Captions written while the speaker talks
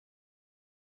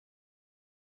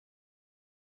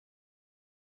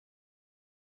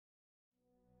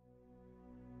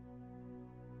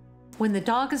When the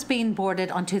dog is being boarded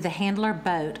onto the handler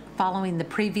boat following the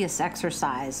previous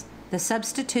exercise, the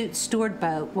substitute steward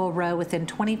boat will row within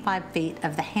 25 feet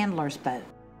of the handler's boat.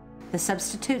 The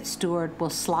substitute steward will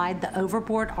slide the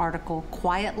overboard article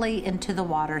quietly into the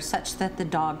water such that the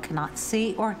dog cannot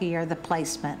see or hear the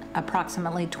placement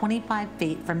approximately 25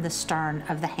 feet from the stern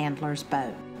of the handler's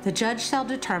boat. The judge shall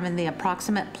determine the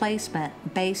approximate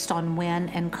placement based on wind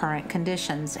and current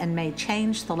conditions and may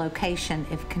change the location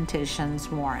if conditions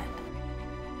warrant.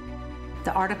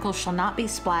 The article shall not be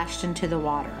splashed into the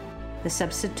water. The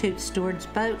substitute steward's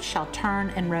boat shall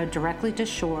turn and row directly to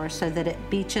shore so that it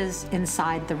beaches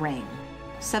inside the ring.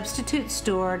 Substitute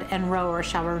steward and rower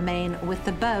shall remain with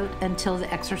the boat until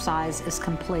the exercise is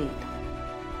complete.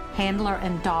 Handler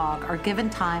and dog are given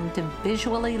time to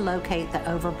visually locate the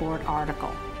overboard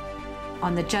article.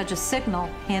 On the judge's signal,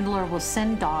 handler will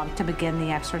send dog to begin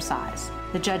the exercise.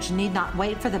 The judge need not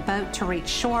wait for the boat to reach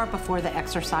shore before the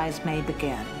exercise may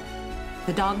begin.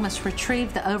 The dog must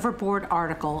retrieve the overboard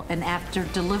article, and after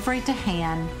delivery to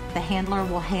hand, the handler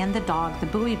will hand the dog the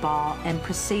buoy ball and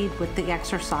proceed with the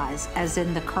exercise, as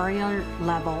in the courier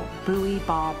level buoy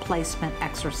ball placement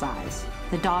exercise.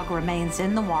 The dog remains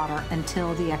in the water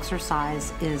until the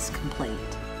exercise is complete.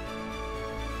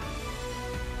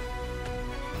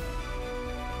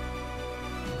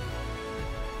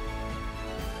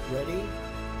 Ready?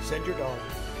 Send your dog.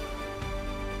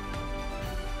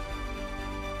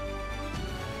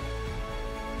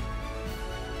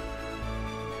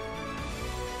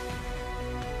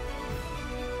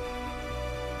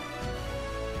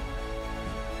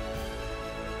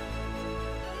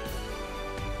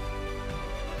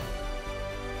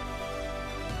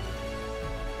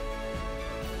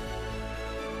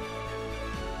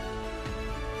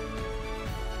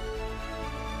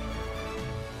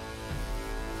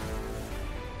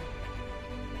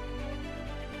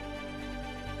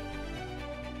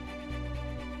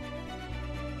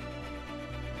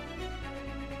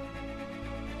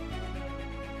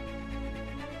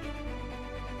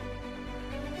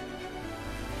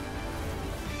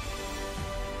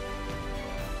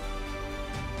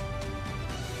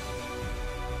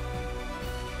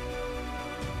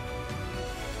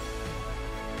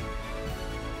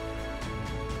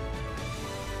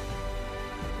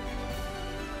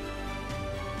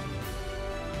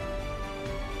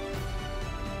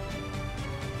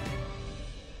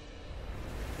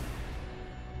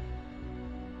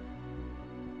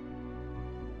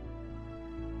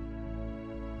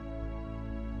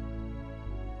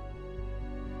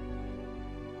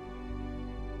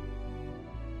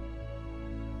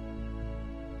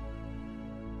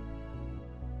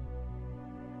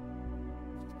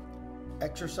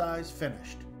 Exercise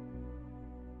finished.